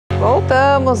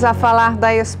Voltamos a falar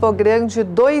da Expogrande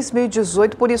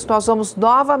 2018, por isso nós vamos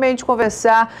novamente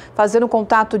conversar, fazendo um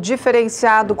contato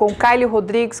diferenciado com Kaile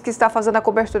Rodrigues, que está fazendo a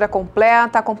cobertura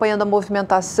completa, acompanhando a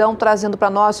movimentação, trazendo para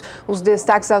nós os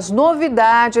destaques, as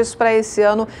novidades para esse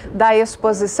ano da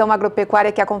exposição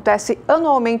agropecuária que acontece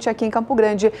anualmente aqui em Campo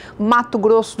Grande, Mato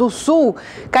Grosso do Sul.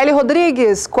 Kaile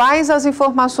Rodrigues, quais as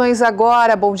informações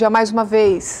agora? Bom dia mais uma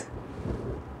vez.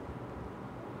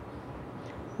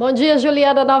 Bom dia,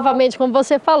 Juliana, novamente, como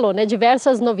você falou, né?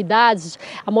 Diversas novidades,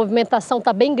 a movimentação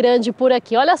está bem grande por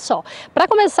aqui. Olha só, para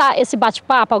começar esse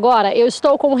bate-papo agora, eu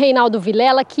estou com o Reinaldo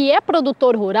Vilela, que é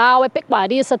produtor rural, é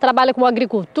pecuarista, trabalha com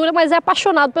agricultura, mas é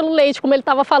apaixonado pelo leite, como ele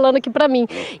estava falando aqui para mim.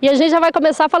 E a gente já vai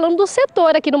começar falando do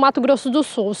setor aqui no Mato Grosso do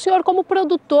Sul. O senhor, como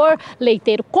produtor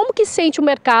leiteiro, como que sente o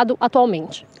mercado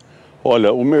atualmente?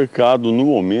 Olha, o mercado no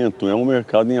momento é um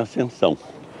mercado em ascensão.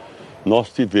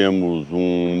 Nós tivemos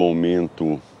um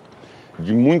momento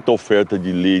de muita oferta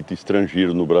de leite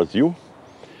estrangeiro no Brasil,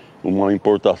 uma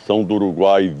importação do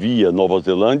Uruguai via Nova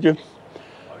Zelândia,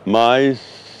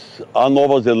 mas a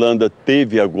Nova Zelândia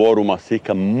teve agora uma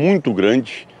seca muito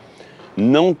grande,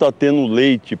 não está tendo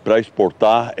leite para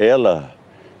exportar, ela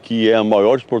que é a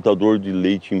maior exportadora de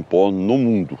leite em pó no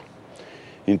mundo.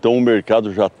 Então o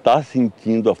mercado já está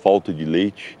sentindo a falta de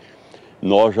leite.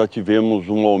 Nós já tivemos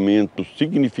um aumento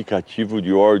significativo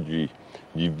de ordem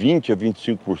de 20% a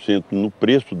 25% no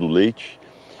preço do leite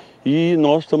e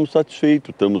nós estamos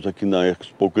satisfeitos. Estamos aqui na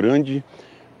Expogrande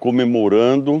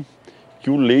comemorando que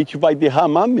o leite vai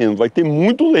derramar mesmo, vai ter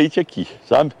muito leite aqui,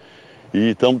 sabe?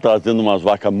 E estamos trazendo umas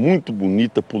vacas muito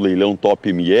bonitas para o leilão Top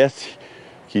MS,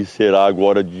 que será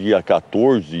agora dia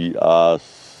 14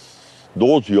 às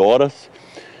 12 horas.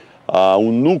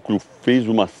 O núcleo fez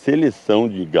uma seleção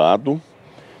de gado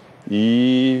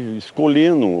e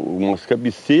escolhendo umas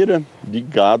cabeceiras de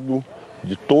gado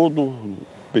de todo o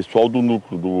pessoal do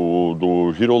núcleo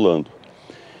do Girolando.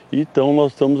 Então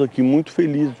nós estamos aqui muito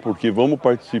felizes porque vamos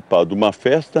participar de uma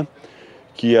festa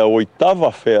que é a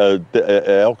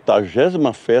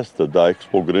 80ª festa da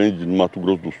Expogrande no Mato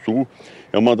Grosso do Sul.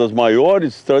 É uma das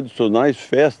maiores tradicionais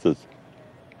festas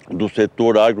do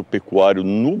setor agropecuário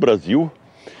no Brasil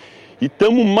e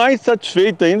estamos mais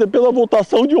satisfeitos ainda pela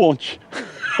votação de ontem.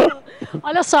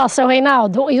 Olha só, seu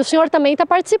Reinaldo, e o senhor também está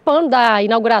participando da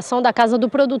inauguração da Casa do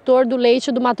Produtor do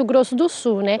Leite do Mato Grosso do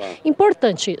Sul, né?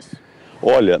 Importante isso.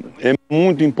 Olha, é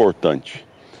muito importante,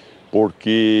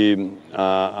 porque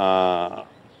a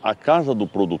Casa do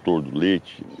Produtor do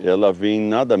Leite, ela vem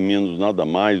nada menos, nada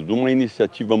mais de uma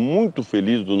iniciativa muito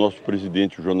feliz do nosso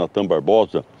presidente Jonathan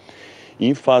Barbosa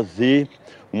em fazer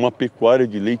uma pecuária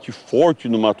de leite forte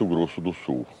no Mato Grosso do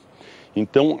Sul.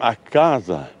 Então,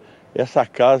 essa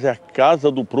casa é a Casa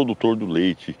do Produtor do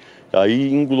Leite, aí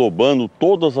englobando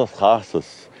todas as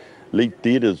raças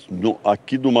leiteiras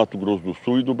aqui do Mato Grosso do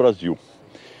Sul e do Brasil.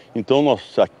 Então,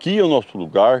 aqui é o nosso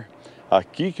lugar,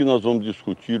 aqui que nós vamos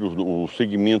discutir o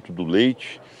segmento do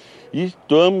leite e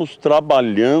estamos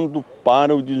trabalhando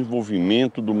para o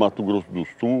desenvolvimento do Mato Grosso do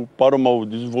Sul, para o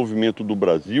desenvolvimento do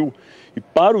Brasil e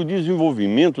para o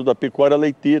desenvolvimento da pecuária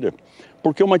leiteira.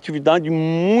 Porque é uma atividade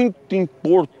muito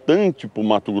importante para o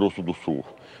Mato Grosso do Sul,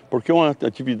 porque é uma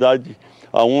atividade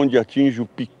onde atinge o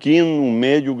pequeno,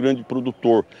 médio e grande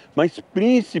produtor, mas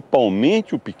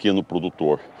principalmente o pequeno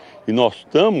produtor. E nós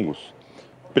estamos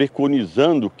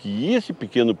preconizando que esse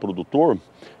pequeno produtor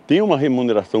tenha uma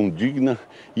remuneração digna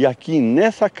e aqui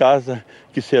nessa casa,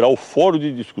 que será o fórum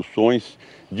de discussões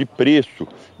de preço,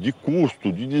 de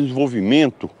custo, de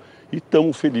desenvolvimento, e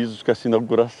estamos felizes com essa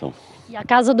inauguração. E a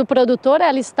Casa do Produtor,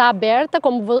 ela está aberta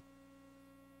como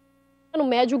no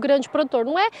médio e grande produtor.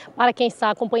 Não é para quem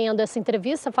está acompanhando essa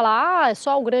entrevista falar, é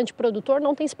só o grande produtor,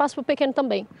 não tem espaço para o pequeno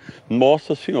também.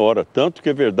 Nossa Senhora, tanto que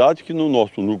é verdade que no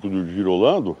nosso núcleo do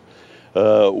Girolando,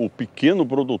 o pequeno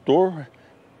produtor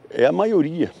é a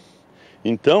maioria.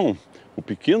 Então, o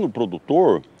pequeno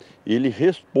produtor, ele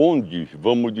responde,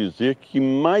 vamos dizer, que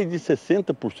mais de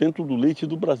 60% do leite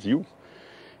do Brasil.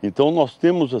 Então nós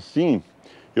temos assim,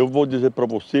 eu vou dizer para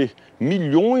você,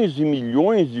 milhões e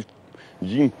milhões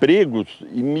de empregos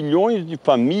e milhões de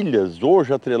famílias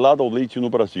hoje atreladas ao leite no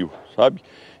Brasil, sabe?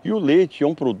 E o leite é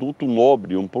um produto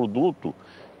nobre, um produto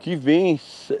que vem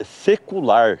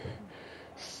secular,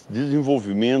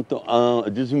 desenvolvimento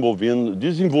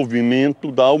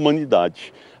da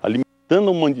humanidade, alimentando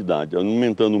a humanidade,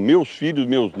 alimentando meus filhos,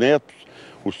 meus netos,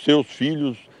 os seus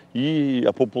filhos e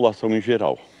a população em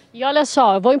geral. E olha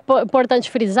só,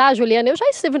 importante frisar, Juliana, eu já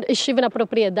estive na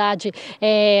propriedade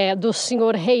do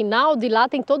senhor Reinaldo e lá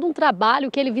tem todo um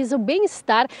trabalho que ele visa o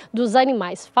bem-estar dos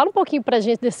animais. Fala um pouquinho para a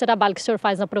gente desse trabalho que o senhor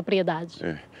faz na propriedade.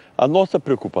 A nossa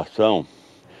preocupação,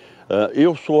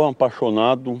 Eu sou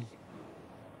apaixonado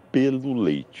pelo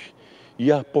leite.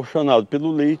 E apaixonado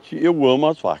pelo leite, eu amo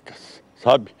as vacas,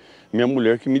 sabe? Minha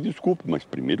mulher que me desculpe, mas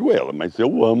primeiro ela, mas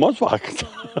eu amo as vacas.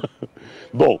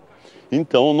 Bom,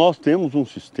 então nós temos um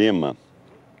sistema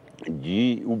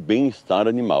de o bem-estar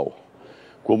animal.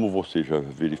 Como você já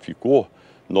verificou,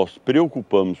 nós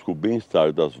preocupamos com o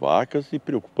bem-estar das vacas e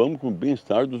preocupamos com o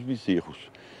bem-estar dos bezerros.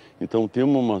 Então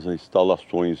temos umas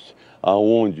instalações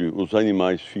onde os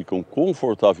animais ficam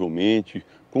confortavelmente,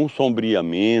 com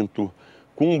sombreamento,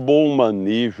 com bom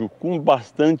manejo, com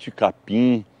bastante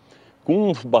capim,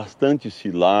 com bastante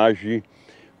silagem,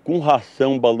 com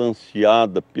ração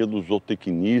balanceada pelos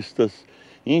zootecnistas.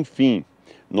 Enfim,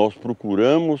 nós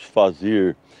procuramos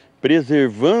fazer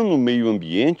preservando o meio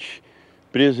ambiente,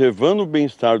 preservando o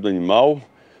bem-estar do animal,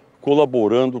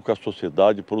 colaborando com a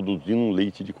sociedade, produzindo um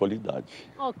leite de qualidade.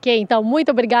 Ok, então muito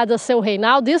obrigada, seu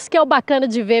Reinaldo. Isso que é o bacana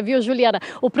de ver, viu, Juliana?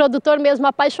 O produtor mesmo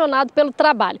apaixonado pelo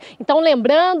trabalho. Então,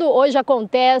 lembrando, hoje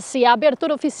acontece a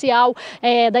abertura oficial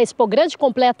da Expogrande,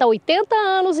 completa 80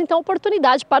 anos, então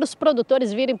oportunidade para os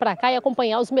produtores virem para cá e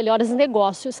acompanhar os melhores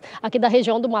negócios aqui da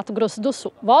região do Mato Grosso do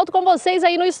Sul. Volto com vocês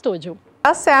aí no estúdio.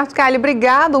 Tá certo, Kaile,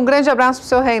 obrigado. Um grande abraço para o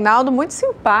seu Reinaldo, muito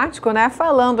simpático, né?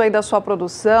 Falando aí da sua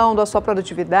produção, da sua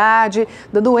produtividade,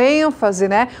 dando ênfase,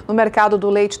 né, no mercado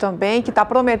do leite também, que está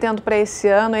prometendo para esse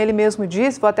ano. Ele mesmo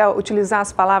disse, vou até utilizar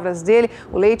as palavras dele,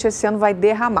 o leite esse ano vai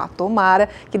derramar. Tomara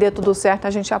que dê tudo certo,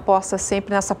 a gente aposta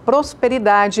sempre nessa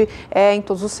prosperidade em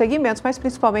todos os segmentos, mas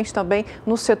principalmente também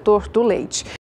no setor do leite.